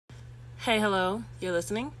Hey, hello. You're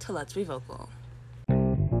listening to Let's Be Vocal.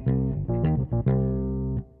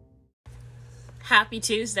 Happy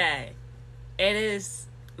Tuesday. It is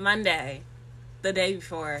Monday, the day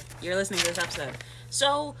before you're listening to this episode.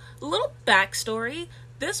 So, a little backstory.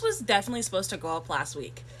 This was definitely supposed to go up last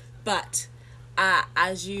week. But,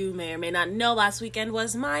 as you may or may not know, last weekend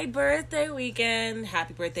was my birthday weekend.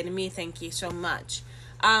 Happy birthday to me. Thank you so much.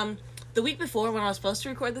 The week before, when I was supposed to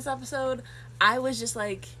record this episode, I was just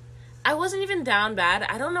like, I wasn't even down bad.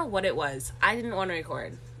 I don't know what it was. I didn't want to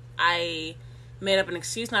record. I made up an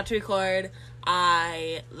excuse not to record.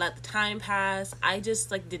 I let the time pass. I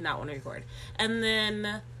just, did not want to record. And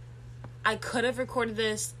then I could have recorded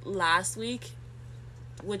this last week,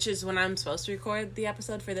 which is when I'm supposed to record the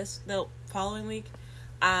episode for the following week.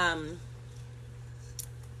 But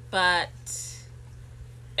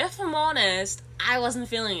if I'm honest, I wasn't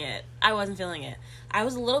feeling it. I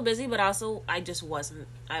was a little busy, but also I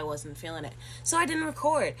wasn't feeling it. So I didn't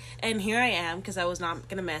record. And here I am, because I was not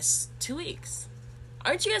going to miss 2 weeks.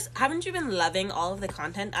 Haven't you been loving all of the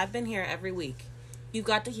content? I've been here every week. You've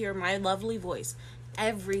got to hear my lovely voice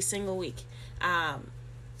every single week. And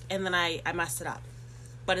then I messed it up.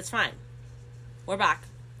 But it's fine. We're back.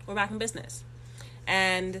 We're back in business.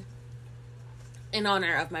 And in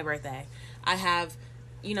honor of my birthday, I have,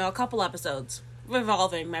 a couple episodes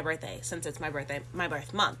revolving my birthday, since it's my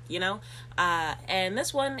birth month, and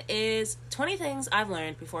this one is 20 things I've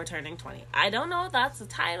learned before turning 20. I don't know if that's the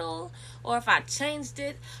title or if I changed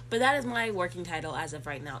it, but that is my working title as of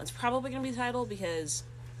right now. It's probably gonna be the title because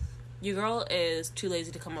your girl is too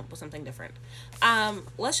lazy to come up with something different.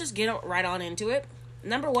 Let's just get right on into it.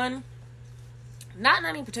 Number one, not in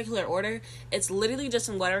any particular order, it's literally just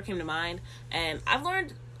in whatever came to mind, and I've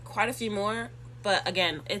learned quite a few more. But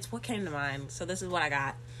again, it's what came to mind. So this is what I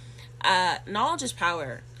got. Knowledge is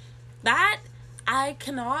power. That I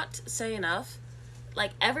cannot say enough.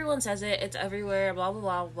 Everyone says it. It's everywhere. Blah, blah,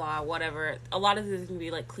 blah, blah, whatever. A lot of these can be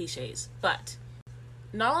cliches. But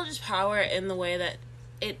knowledge is power in the way that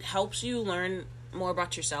it helps you learn more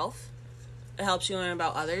about yourself. It helps you learn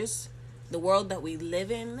about others. The world that we live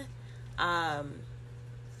in.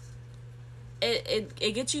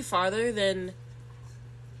 It gets you farther than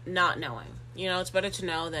not knowing. It's better to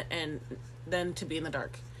know than to be in the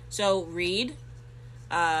dark. So read,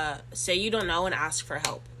 say you don't know, and ask for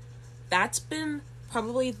help. That's been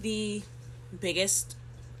probably the biggest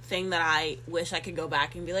thing that I wish I could go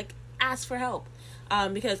back and be ask for help.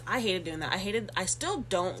 Because I hated doing that. I still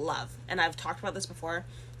don't love, and I've talked about this before,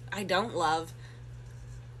 I don't love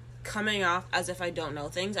coming off as if I don't know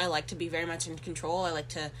things. I like to be very much in control. I like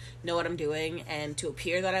to know what I'm doing and to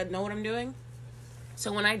appear that I know what I'm doing.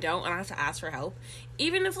 So when I don't, and I have to ask for help,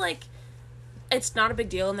 even if, it's not a big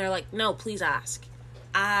deal, and they're no, please ask.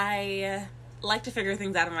 I like to figure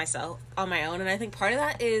things out of myself, on my own, and I think part of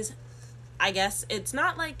that is, I guess, it's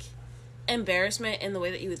not, embarrassment in the way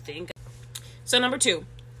that you would think. So, number 2,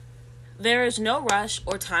 there is no rush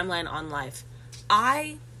or timeline on life.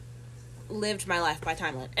 I lived my life by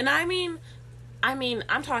timeline. And I mean,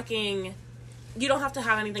 I'm talking, you don't have to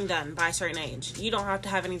have anything done by a certain age. You don't have to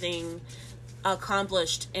have anything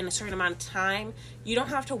accomplished in a certain amount of time. You don't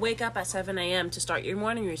have to wake up at 7 a.m. to start your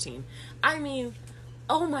morning routine.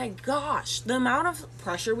 Oh my gosh, the amount of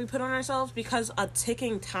pressure we put on ourselves because a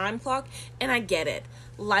ticking time clock, and I get it.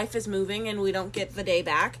 Life is moving and we don't get the day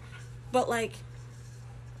back. But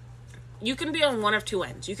you can be on one of two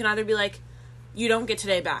ends. You can either be you don't get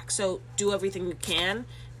today back, so do everything you can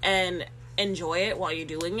and enjoy it while you're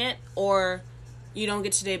doing it, or you don't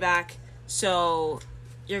get today back, so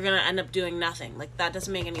you're going to end up doing nothing. That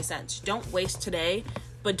doesn't make any sense. Don't waste today,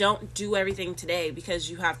 but don't do everything today because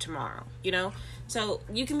you have tomorrow, So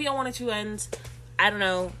you can be on one of two ends. I don't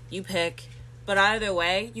know. You pick. But either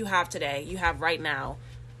way, you have today. You have right now.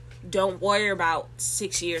 Don't worry about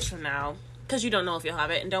 6 years from now because you don't know if you'll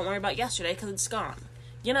have it. And don't worry about yesterday because it's gone.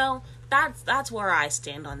 That's where I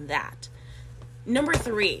stand on that. Number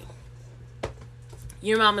 3.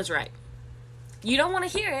 Your mom is right. You don't want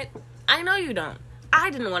to hear it. I know you don't. I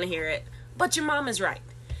didn't want to hear it, but your mom is right.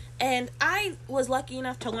 And I was lucky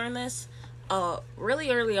enough to learn this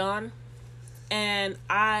really early on, and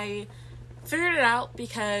I figured it out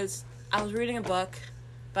because I was reading a book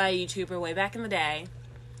by a YouTuber way back in the day,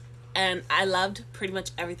 and I loved pretty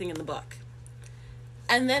much everything in the book.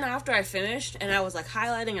 And then after I finished, and I was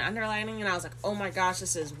highlighting and underlining, and I was oh my gosh,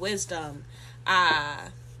 this is wisdom.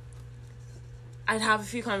 I'd have a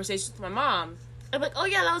few conversations with my mom. I'd be oh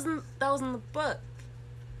yeah, that was in the book.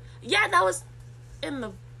 Yeah, that was in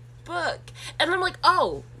the book. And I'm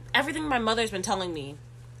oh, everything my mother's been telling me,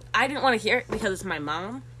 I didn't want to hear it because it's my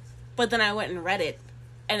mom, but then I went and read it,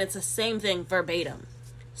 And it's the same thing verbatim.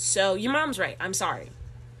 So your mom's right. I'm sorry.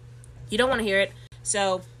 You don't want to hear it.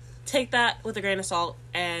 So take that with a grain of salt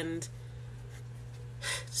and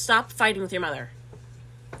stop fighting with your mother.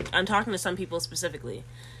 I'm talking to some people specifically.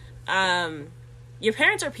 Your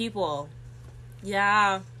parents are people.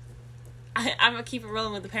 Yeah. I'm going to keep it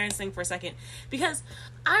rolling with the parents thing for a second. Because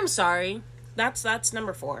I'm sorry. That's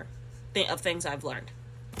number 4 of things I've learned.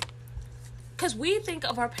 Because we think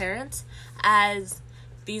of our parents as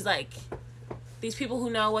these people who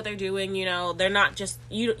know what they're doing, you know. They're not just,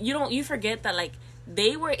 you forget that, like,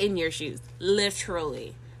 they were in your shoes.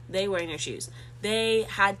 Literally. They were in your shoes. They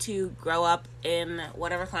had to grow up in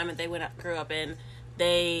whatever climate they grew up in.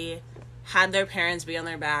 They had their parents be on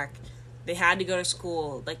their back. They had to go to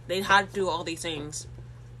school. Like, they had to do all these things.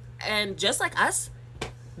 And just like us,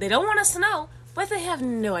 they don't want us to know, but they have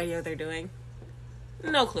no idea what they're doing.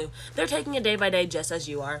 No clue. They're taking it day by day just as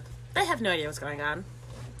you are. They have no idea what's going on.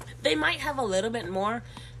 They might have a little bit more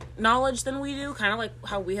knowledge than we do, kind of like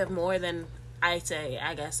how we have more than, I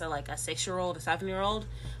guess, like a 6-year-old, a 7-year-old.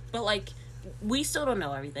 But, like, we still don't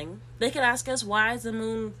know everything. They could ask us, why is the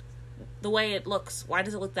moon the way it looks? Why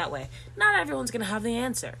does it look that way? Not everyone's going to have the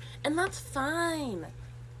answer. And that's fine.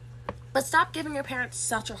 But stop giving your parents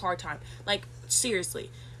such a hard time. Like,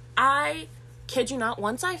 seriously. I kid you not,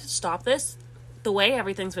 once I stop this, the way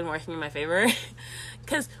everything's been working in my favor,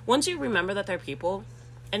 because once you remember that they're people,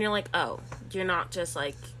 and you're like, oh, you're not just,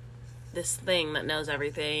 like, this thing that knows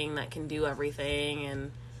everything, that can do everything,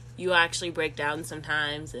 and you actually break down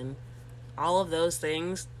sometimes, and all of those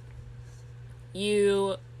things,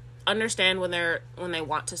 you understand when they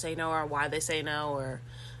want to say no, or why they say no, or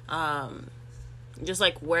just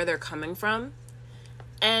like where they're coming from,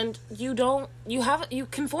 and you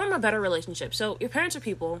can form a better relationship. So your parents are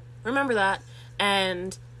people, remember that,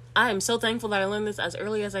 and I am so thankful that I learned this as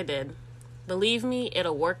early as I did. Believe me,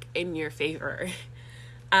 it'll work in your favor.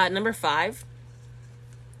 Number 5,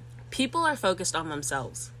 people are focused on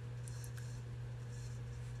themselves.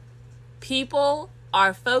 People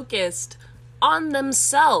are focused on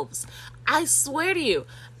themselves. I swear to you,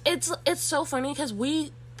 it's so funny because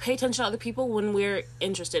we pay attention to other people when we're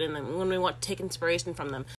interested in them, when we want to take inspiration from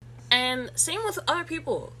them. And same with other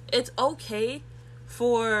people. It's okay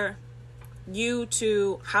for you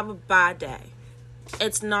to have a bad day.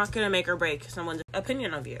 It's not going to make or break someone's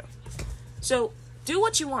opinion of you. So do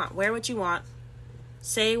what you want, wear what you want,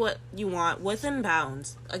 say what you want within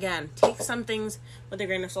bounds. Again, take some things with a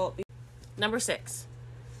grain of salt. Number 6,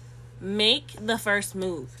 make the first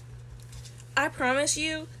move. I promise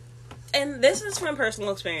you, and this is from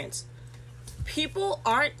personal experience, people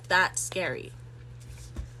aren't that scary.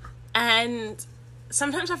 And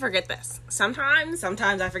sometimes I forget this. Sometimes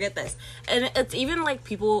I forget this. And it's even like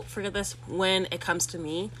people forget this when it comes to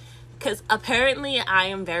me, because apparently I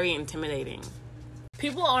am very intimidating.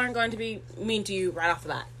 People aren't going to be mean to you right off the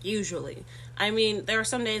bat, usually. I mean, there are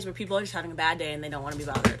some days where people are just having a bad day and they don't want to be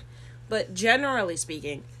bothered. But generally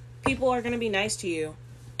speaking, people are going to be nice to you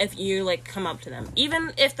if you, like, come up to them.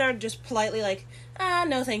 Even if they're just politely like,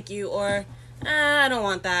 no thank you, or, I don't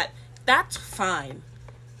want that. That's fine.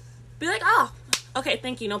 Be like, oh, okay,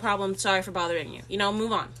 thank you, no problem, sorry for bothering you. You know,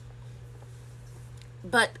 move on.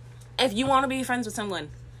 But if you want to be friends with someone,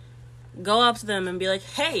 go up to them and be like,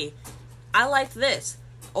 hey, I liked this,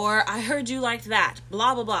 or I heard you liked that,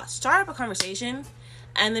 blah, blah, blah. Start up a conversation,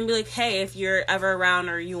 and then be like, hey, if you're ever around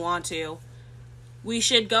or you want to, we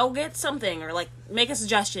should go get something, or, like, make a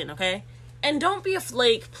suggestion, okay? And don't be a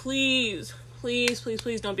flake, please. Please, please,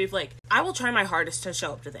 please don't be a flake. I will try my hardest to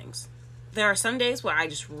show up to things. There are some days where I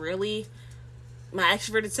just really, my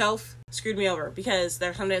extroverted self screwed me over, because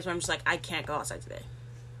there are some days where I'm just like, I can't go outside today.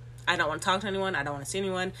 I don't want to talk to anyone. I don't want to see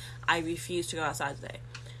anyone. I refuse to go outside today.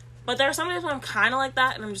 But there are some days when I'm kind of like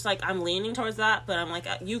that, and I'm just like, I'm leaning towards that, but I'm like,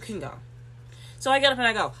 you can go. So I get up and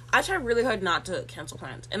I go. I try really hard not to cancel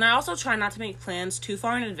plans. And I also try not to make plans too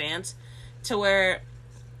far in advance to where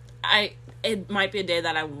it might be a day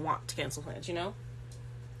that I want to cancel plans, you know?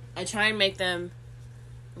 I try and make them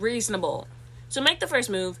reasonable. So make the first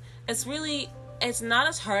move. It's not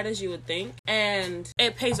as hard as you would think, and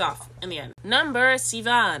it pays off in the end. Number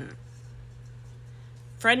 7.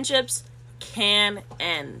 Friendships can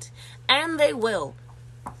end, and they will.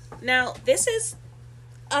 Now, this is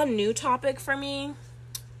a new topic for me,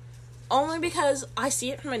 only because I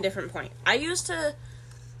see it from a different point. I used to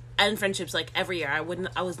end friendships like every year. I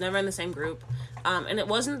was never in the same group. And it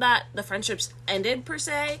wasn't that the friendships ended per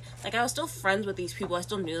se. Like, I was still friends with these people. I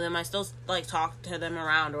still knew them. I still, like, talked to them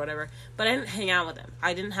around or whatever. But I didn't hang out with them.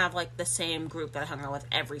 I didn't have, like, the same group that I hung out with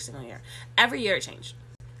every single year. Every year it changed.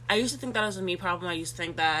 I used to think that was a me problem. I used to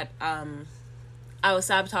think that, I was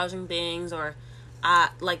sabotaging things, or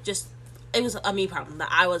like, just, it was a me problem,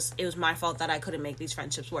 that it was my fault that I couldn't make these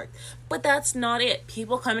friendships work. But that's not it.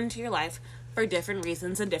 People come into your life for different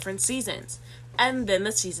reasons and different seasons. And then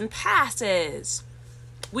the season passes.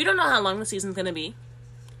 We don't know how long the season's gonna be.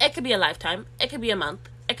 It could be a lifetime. It could be a month.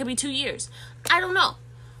 It could be 2 years. I don't know.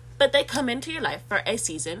 But they come into your life for a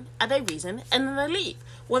season, and a reason, and then they leave.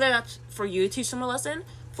 Whether that's for you to teach them a lesson,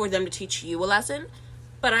 for them to teach you a lesson.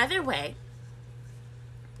 But either way,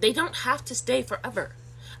 they don't have to stay forever.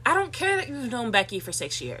 I don't care that you've known Becky for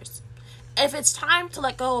 6 years. If it's time to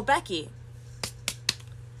let go of Becky,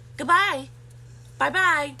 goodbye.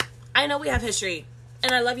 Bye-bye. I know we have history,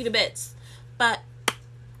 and I love you to bits, but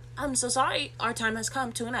I'm so sorry, our time has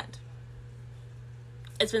come to an end.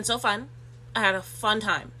 It's been so fun. I had a fun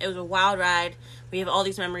time. It was a wild ride. We have all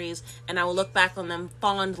these memories, and I will look back on them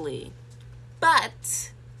fondly.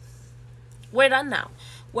 But we're done now.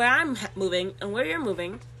 Where I'm moving and where you're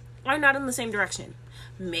moving are not in the same direction.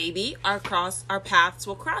 Maybe our paths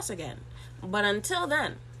will cross again. But until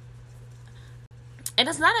then, and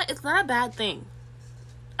it's not a bad thing.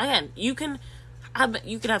 Again, you can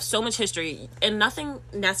have so much history, and nothing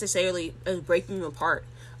necessarily is breaking you apart,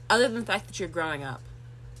 other than the fact that you're growing up.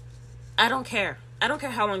 I don't care. I don't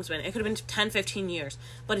care how long it's been. It could have been 10, 15 years.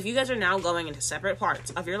 But if you guys are now going into separate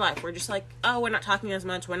parts of your life, we're just like, oh, we're not talking as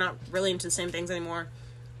much, we're not really into the same things anymore,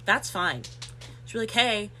 that's fine. Just be like,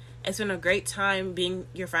 hey, it's been a great time being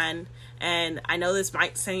your friend, and I know this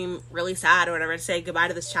might seem really sad or whatever to say goodbye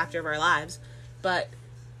to this chapter of our lives, but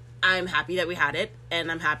I'm happy that we had it,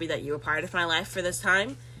 and I'm happy that you were part of my life for this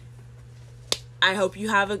time. I hope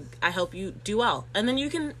you do well. And then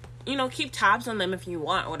you can, keep tabs on them if you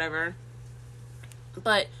want, whatever.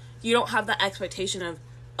 But you don't have that expectation of,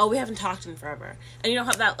 oh, we haven't talked in forever. And you don't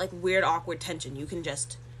have that, like, weird, awkward tension. You can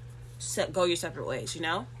just go your separate ways,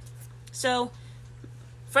 So,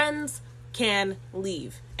 friends can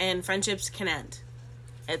leave, and friendships can end.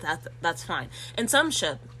 That's fine. And some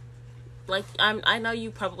should. Like, I know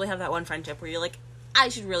you probably have that one friendship where you're like, I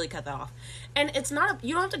should really cut that off. And it's not,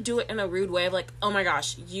 you don't have to do it in a rude way of like, oh my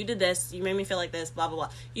gosh, you did this, you made me feel like this, blah, blah, blah.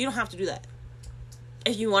 You don't have to do that.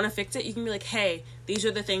 If you want to fix it, you can be like, hey, these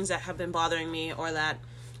are the things that have been bothering me, or that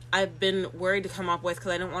I've been worried to come up with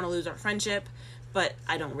because I don't want to lose our friendship, but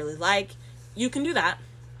I don't really like. You can do that.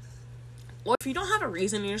 Or if you don't have a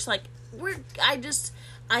reason, you're just like,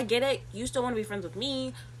 I get it, you still want to be friends with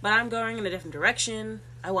me, but I'm going in a different direction.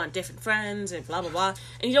 I want different friends, and blah, blah, blah.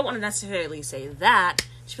 And you don't want to necessarily say that.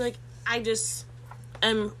 Just be like, I just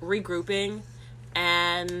am regrouping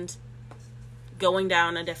and going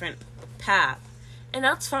down a different path. And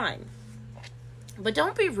that's fine. But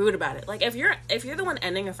don't be rude about it. Like, if you're the one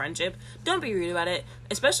ending a friendship, don't be rude about it.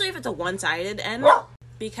 Especially if it's a one-sided end,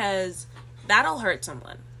 because that'll hurt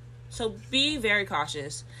someone. So be very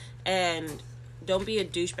cautious, and don't be a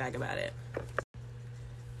douchebag about it.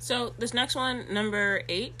 So this next one, number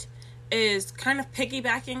 8, is kind of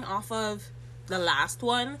piggybacking off of the last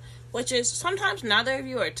one, which is sometimes neither of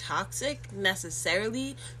you are toxic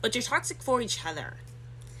necessarily, but you're toxic for each other.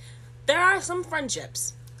 There are some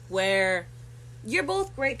friendships where you're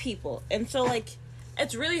both great people, and so, like,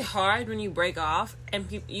 it's really hard when you break off and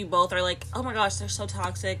you both are like, oh my gosh, they're so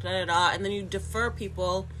toxic, da da da, and then you defer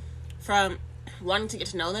people from wanting to get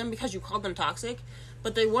to know them because you called them toxic,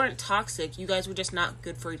 but they weren't toxic. You guys were just not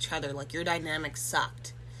good for each other. Like, your dynamic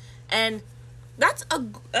sucked. And that's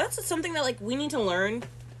something that, like, we need to learn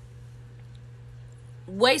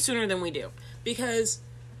way sooner than we do. Because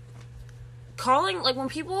calling, like,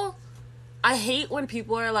 I hate when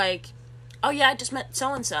people are like, oh yeah, I just met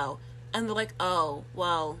so-and-so. And they're like, oh,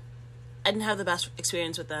 well, I didn't have the best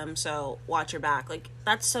experience with them, so watch your back. Like,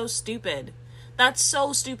 that's so stupid. That's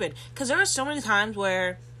so stupid. Because there are so many times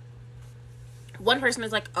where one person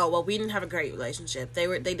is like, oh, well, we didn't have a great relationship. They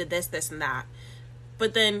did this, this, and that.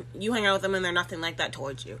 But then you hang out with them and they're nothing like that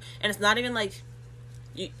towards you. And it's not even like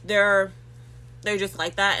they're just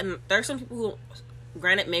like that. And there are some people who,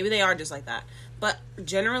 granted, maybe they are just like that. But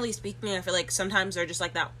generally speaking, I feel like sometimes they're just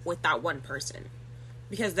like that with that one person.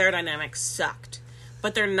 Because their dynamic sucked.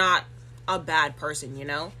 But they're not a bad person,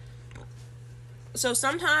 So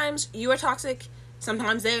sometimes you are toxic,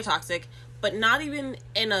 sometimes they are toxic, but not even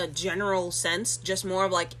in a general sense, just more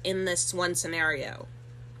of like in this one scenario.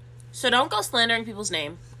 So don't go slandering people's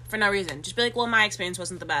name for no reason. Just be like, well, my experience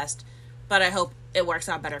wasn't the best, but I hope it works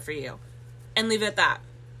out better for you. And leave it at that.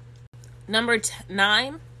 Number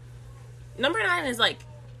 9 is like,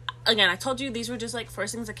 again, I told you these were just like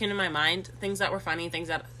first things that came to my mind, things that were funny, things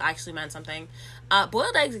that actually meant something.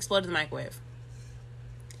 Boiled eggs explode in the microwave.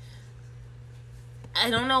 I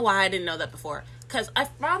don't know why I didn't know that before. because I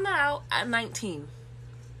found that out at 19.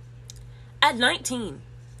 At 19.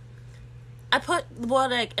 I put the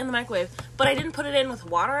boiled egg in the microwave, but I didn't put it in with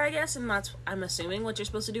water, I guess, and that's, I'm assuming, what you're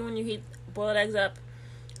supposed to do when you heat boiled eggs up.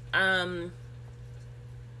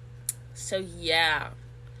 So yeah.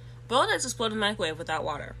 Boiled eggs explode in the microwave without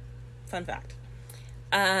water. Fun fact.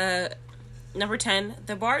 Number 10,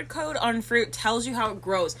 the barcode on fruit tells you how it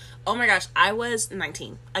grows. Oh my gosh, I was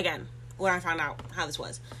 19, again, when I found out how this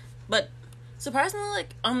was. But surprisingly,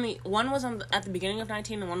 like, one was at the beginning of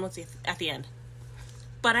 19 and one was at the end.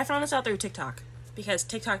 But I found this out through TikTok, because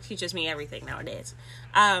TikTok teaches me everything nowadays.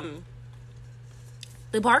 The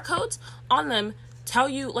barcodes on them tell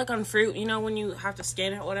you, like on fruit, you know, when you have to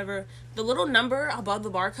scan it or whatever, the little number above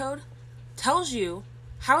the barcode tells you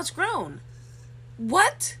how it's grown.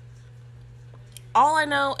 What? All I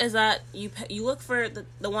know is that you look for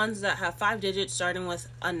the ones that have 5 digits starting with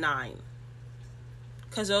a 9.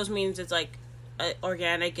 Because those means it's, like,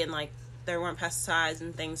 organic and, like, there weren't pesticides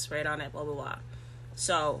and things sprayed on it, blah, blah, blah.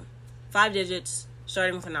 So, 5 digits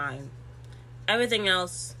starting with a 9. Everything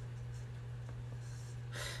else,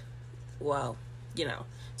 well, you know.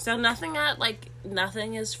 So, nothing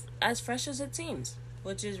is as fresh as it seems,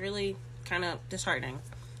 which is really kind of disheartening.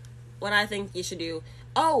 What I think you should do.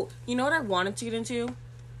 Oh, you know what I wanted to get into?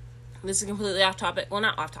 This is completely off topic. Well,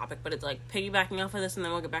 not off topic, but it's like piggybacking off of this, and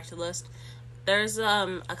then we'll get back to the list. There's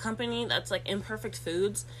a company that's like Imperfect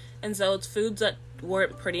Foods, and so it's foods that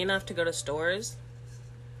weren't pretty enough to go to stores,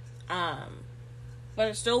 but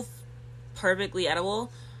it's still perfectly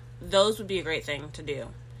edible. Those would be a great thing to do.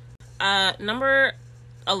 Number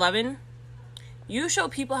 11, you show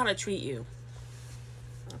people how to treat you.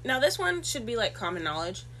 Now, this one should be like common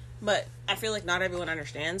knowledge, but I feel like not everyone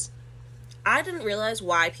understands. I didn't realize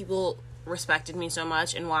why people respected me so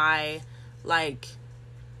much and why, like,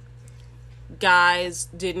 guys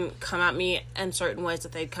didn't come at me in certain ways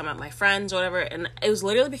that they'd come at my friends or whatever. And it was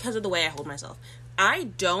literally because of the way I hold myself. I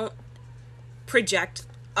don't project,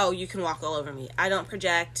 oh, you can walk all over me. I don't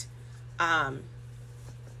project,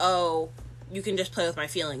 oh, you can just play with my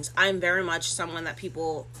feelings. I'm very much someone that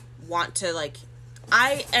people want to, like,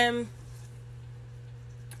 I am,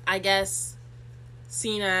 I guess,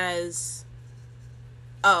 seen as,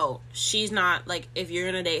 oh, she's not, like, if you're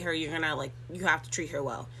gonna date her, you're gonna, like, you have to treat her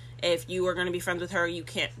well. If you are gonna be friends with her, you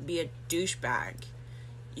can't be a douchebag.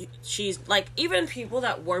 She's, like, even people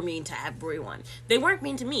that were mean to everyone, they weren't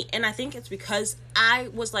mean to me, and I think it's because I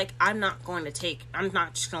was like, I'm not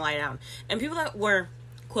just gonna lie down. And people that were,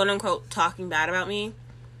 quote-unquote, talking bad about me,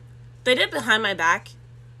 they did behind my back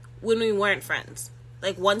when we weren't friends.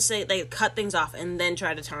 Like, once they cut things off and then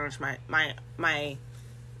try to tarnish my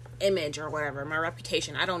image or whatever, my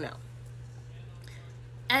reputation, I don't know.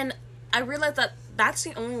 And I realized that that's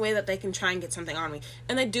the only way that they can try and get something on me.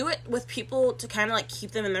 And they do it with people to kind of, like, keep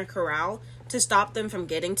them in their corral, to stop them from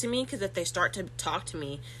getting to me, because if they start to talk to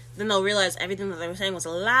me, then they'll realize everything that they were saying was a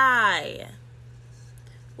lie.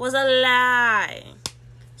 Was a lie.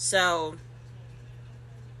 So,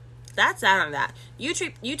 that's that on that. You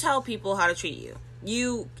tell people how to treat you.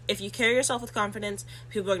 If you carry yourself with confidence,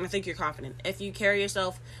 people are going to think you're confident. If you carry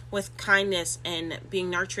yourself with kindness and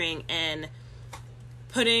being nurturing and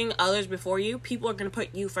putting others before you, people are going to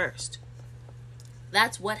put you first.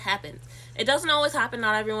 That's what happens. It doesn't always happen.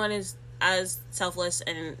 Not everyone is as selfless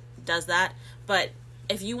and does that. But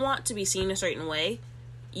if you want to be seen a certain way,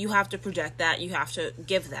 you have to project that. You have to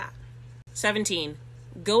give that. 17.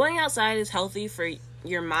 Going outside is healthy for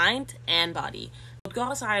your mind and body. Go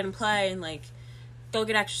outside and play and, like, go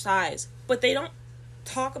get exercise. But they don't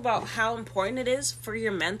talk about how important it is for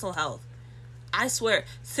your mental health. I swear,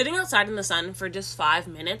 sitting outside in the sun for just 5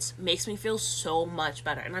 minutes makes me feel so much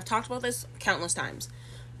better. And I've talked about this countless times.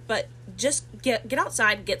 But just get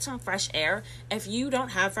outside, get some fresh air. If you don't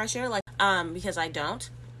have fresh air, like, because I don't,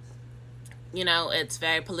 you know, it's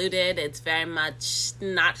very polluted. It's very much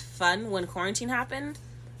not fun. When quarantine happened,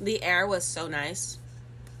 the air was so nice.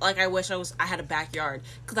 Like, I wish I had a backyard,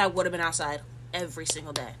 because I would have been outside every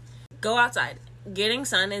single day. Go outside. Getting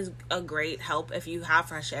sun is a great help. If you have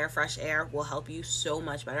fresh air will help you so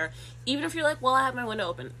much better. Even if you're like, well, I have my window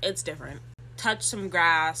open, it's different. Touch some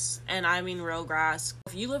grass, and I mean real grass.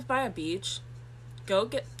 If you live by a beach, go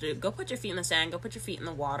put your feet in the sand, go put your feet in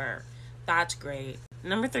the water. That's great.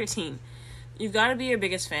 Number 13, you've got to be your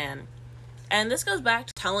biggest fan. And this goes back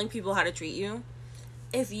to telling people how to treat you.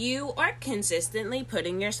 If you are consistently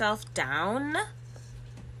putting yourself down,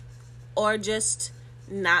 or just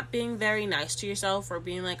not being very nice to yourself, or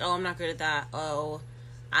being like, oh, I'm not good at that, oh,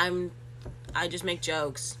 I just make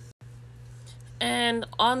jokes. And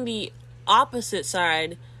on the opposite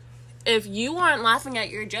side, If you aren't laughing at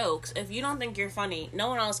your jokes, if you don't think you're funny, no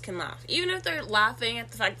one else can laugh. Even if they're laughing at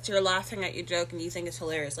the fact that you're laughing at your joke and you think it's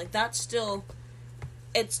hilarious, like, it's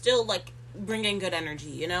still, like, bringing good energy,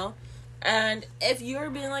 you know? And if you're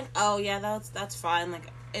being like, oh, yeah, that's fine, like,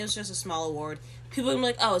 it was just a small award, people are gonna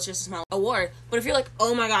be like, oh, it's just a small award. But if you're like,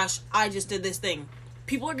 oh my gosh, I just did this thing,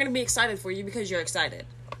 people are gonna be excited for you because you're excited.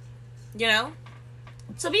 You know?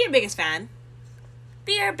 So be your biggest fan.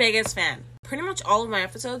 Be your biggest fan. Pretty much all of my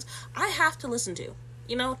episodes, I have to listen to.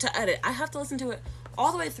 You know, to edit. I have to listen to it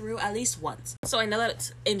all the way through at least once. So I know that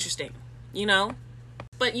it's interesting. You know?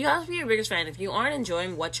 But you have to be your biggest fan. If you aren't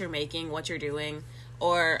enjoying what you're making, what you're doing,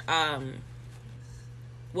 or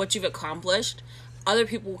what you've accomplished, other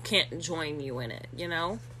people can't join you in it, you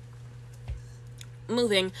know?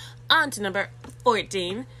 Moving on to number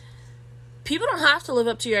 14. People don't have to live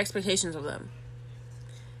up to your expectations of them.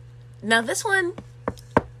 Now this one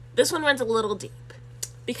went a little deep.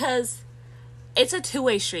 Because it's a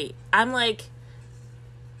two-way street. I'm like,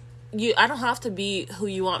 I don't have to be who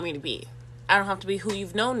you want me to be. I don't have to be who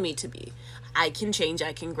you've known me to be. I can change,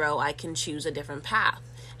 I can grow, I can choose a different path.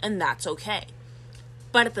 And that's okay.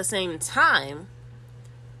 But at the same time,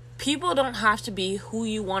 people don't have to be who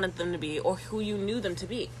you wanted them to be or who you knew them to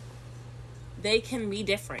be. They can be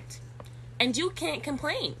different. And you can't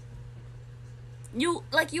complain. You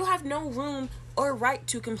have no room or right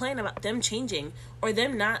to complain about them changing or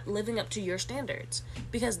them not living up to your standards.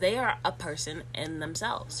 Because they are a person in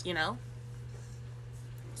themselves, you know?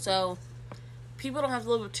 So, people don't have to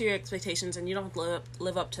live up to your expectations and you don't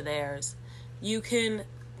live up to theirs. You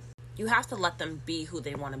have to let them be who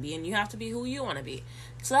they want to be and you have to be who you want to be.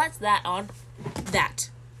 So that's that on that.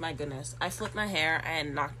 My goodness. I flipped my hair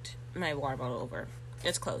and knocked my water bottle over.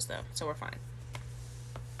 It's closed though, so we're fine.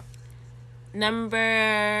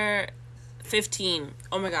 Number 15.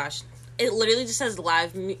 Oh my gosh. It literally just says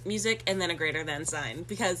live music and then a greater than sign.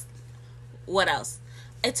 Because what else?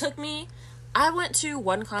 I went to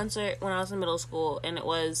one concert when I was in middle school and it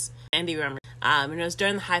was Andy Rummer. And it was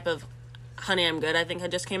during the hype of Honey, I'm Good, I think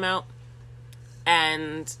had just came out.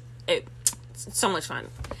 And it's so much fun.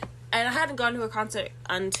 And I hadn't gone to a concert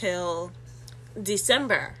until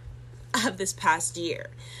December of this past year.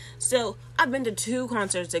 So I've been to 2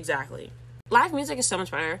 concerts exactly. Live music is so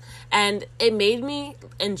much better. And it made me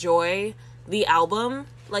enjoy the album,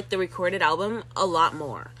 like the recorded album, a lot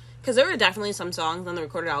more. Because there were definitely some songs on the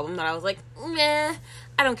recorded album that I was like, meh,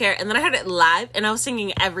 I don't care. And then I heard it live, and I was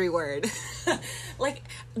singing every word. Like,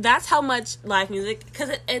 that's how much live music,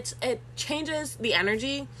 because it changes the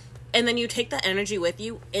energy, and then you take that energy with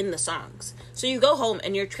you in the songs. So you go home,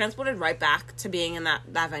 and you're transported right back to being in that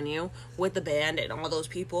venue with the band and all those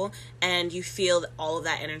people, and you feel all of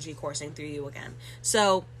that energy coursing through you again.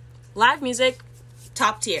 So, live music,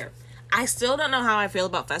 top tier. I still don't know how I feel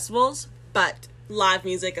about festivals, but live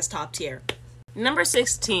music is top tier. Number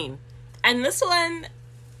 16. And this one,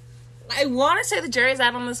 I want to say the jury's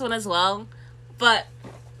out on this one as well, but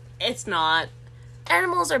it's not.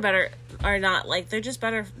 Animals are not, like, they're just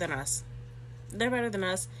better than us. They're better than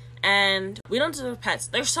us, and we don't deserve pets.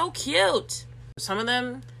 They're so cute. Some of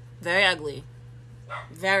them, very ugly.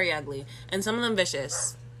 Very ugly. And some of them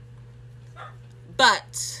vicious.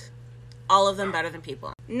 But all of them better than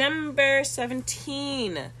people. Number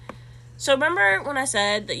 17. So remember when I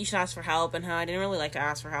said that you should ask for help and how I didn't really like to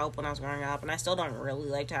ask for help when I was growing up, and I still don't really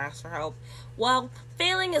like to ask for help? Well,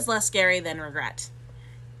 failing is less scary than regret.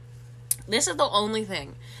 This is the only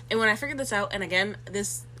thing. And when I figured this out, and again,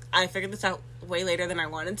 I figured this out way later than I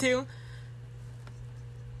wanted to,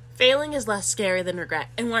 failing is less scary than regret.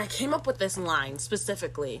 And when I came up with this line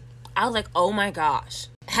specifically, I was like, oh my gosh.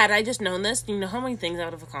 Had I just known this, do you know how many things I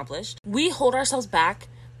would have accomplished? We hold ourselves back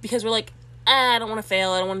because we're like, I don't want to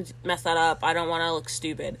fail, I don't want to mess that up, I don't want to look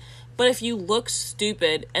stupid. But if you look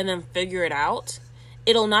stupid and then figure it out,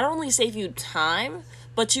 it'll not only save you time,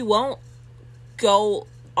 but you won't go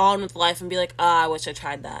on with life and be like, I wish I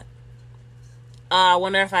tried that. I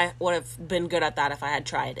wonder if I would have been good at that if I had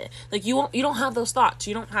tried it. Like, you don't have those thoughts.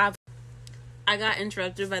 You don't have... I got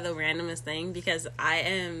interrupted by the randomest thing because I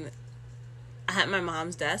am at my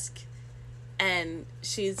mom's desk and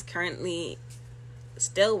she's currently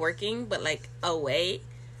still working, but, like, away.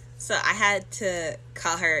 So I had to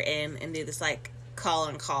call her in and do this, like,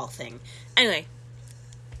 call-on-call thing. Anyway,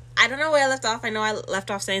 I don't know where I left off. I know I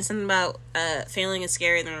left off saying something about failing is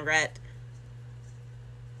scarier than regret.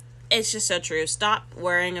 It's just so true. Stop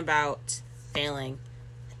worrying about failing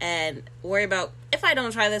and worry about, if I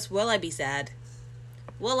don't try this, will I be sad?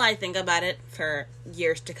 Will I think about it for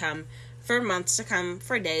years to come, for months to come,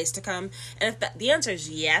 for days to come? And if the answer is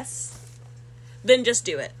yes, then just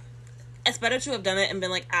do it. it's better to have done it and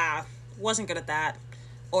been like, wasn't good at that,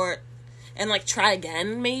 and like try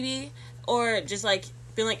again maybe, or just like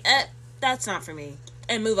being like, that's not for me,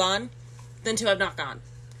 and move on, than to have not gone.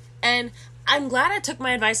 And I'm glad I took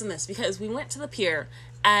my advice on this, because we went to the pier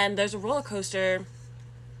and there's a roller coaster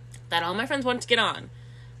that all my friends wanted to get on,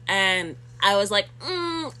 and I was like,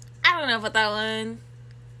 I don't know about that one.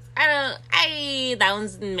 That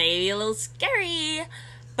one's maybe a little scary,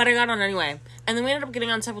 but I got on anyway, and then we ended up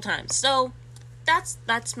getting on several times. So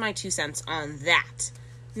that's my 2 cents on that.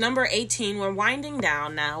 Number 18, we're winding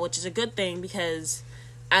down now, which is a good thing, because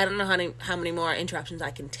I don't know how many more interruptions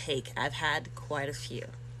I can take. I've had quite a few.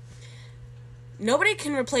 Nobody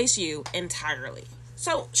can replace you entirely.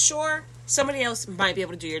 So sure, somebody else might be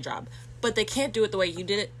able to do your job, but they can't do it the way you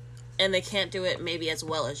did it, and they can't do it maybe as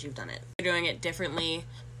well as you've done it. They're doing it differently,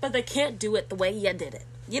 but they can't do it the way you did it,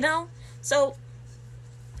 you know? So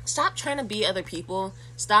stop trying to be other people.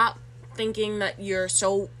 Stop thinking that you're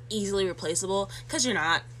so easily replaceable, because you're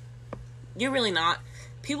not. You're really not.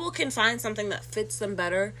 People can find something that fits them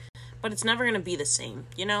better, but it's never going to be the same,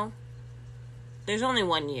 you know? There's only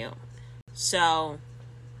one you. So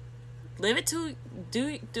live it to do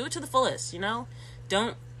it to the fullest, you know?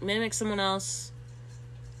 Don't mimic someone else,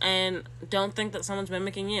 and don't think that someone's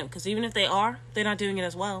mimicking you, because even if they are, they're not doing it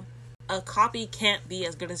as well. A copy can't be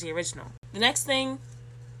as good as the original. The next thing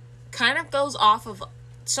kind of goes off of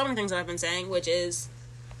so many things that I've been saying, which is,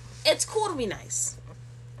 it's cool to be nice.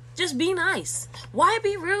 Just be nice. Why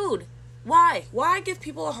be rude? Why give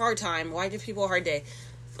people a hard time? Why give people a hard day?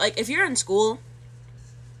 Like, if you're in school,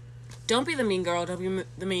 don't be the mean girl, don't be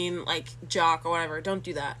the mean, like, jock or whatever. Don't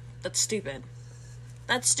do that. That's stupid.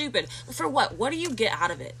 That's stupid. For what? What do you get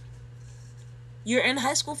out of it? You're in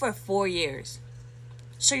high school for 4 years.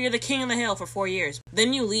 So you're the king of the hill for 4 years.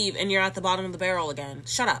 Then you leave and you're at the bottom of the barrel again.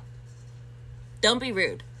 Shut up. Don't be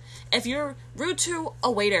rude. If you're rude to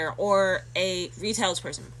a waiter or a retail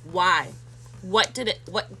person, why? What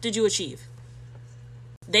did you achieve?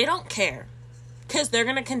 They don't care, because they're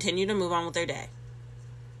going to continue to move on with their day.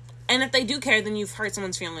 And if they do care, then you've hurt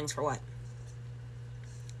someone's feelings for what?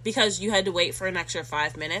 Because you had to wait for an extra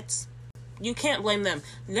 5 minutes? You can't blame them.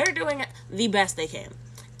 They're doing the best they can.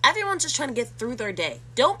 Everyone's just trying to get through their day.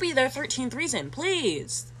 Don't be their 13th reason,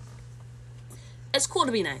 please. It's cool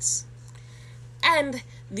to be nice. And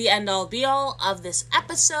the end-all be-all of this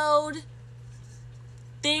episode,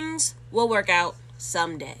 things will work out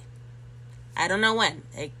someday. I don't know when.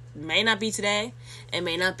 It may not be today. It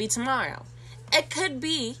may not be tomorrow. It could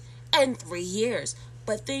be in 3 years.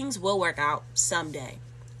 But things will work out someday.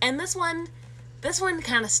 And this one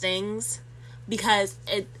kind of stings, because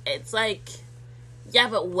it's like, yeah,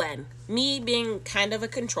 but when? Me being kind of a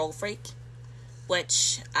control freak,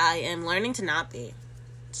 which I am learning to not be.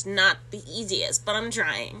 It's not the easiest, but I'm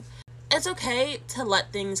trying. It's okay to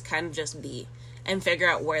let things kind of just be and figure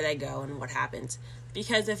out where they go and what happens.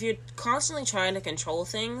 Because if you're constantly trying to control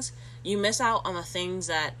things, you miss out on the things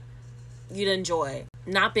that you'd enjoy.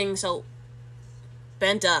 Not being so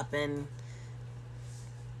bent up and,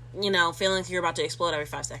 feeling like you're about to explode every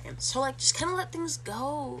 5 seconds. So, just kind of let things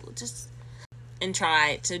go. And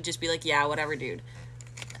try to just be like, yeah, whatever, dude.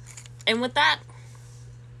 And with that,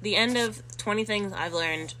 the end of 20 things I've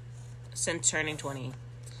learned since turning 20.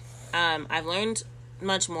 I've learned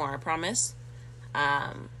much more, I promise.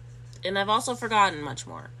 And I've also forgotten much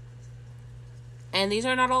more. And these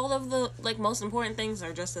are not all of the, most important things.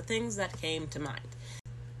 They're just the things that came to mind.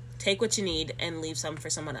 Take what you need and leave some for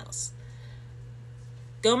someone else.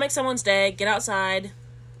 Go make someone's day. Get outside.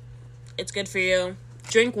 It's good for you.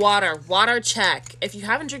 Drink water. Water check. If you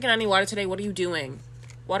haven't drinking any water today, what are you doing?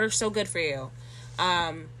 Water's so good for you.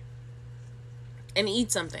 And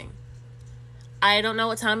eat something. I don't know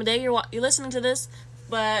what time of day you're listening to this,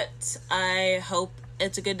 but I hope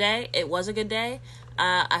it's a good day. It was a good day.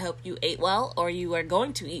 I hope you ate well, or you are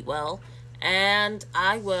going to eat well, and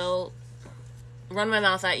I will run my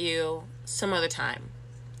mouth at you some other time.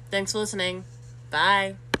 Thanks for listening.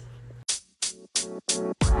 Bye.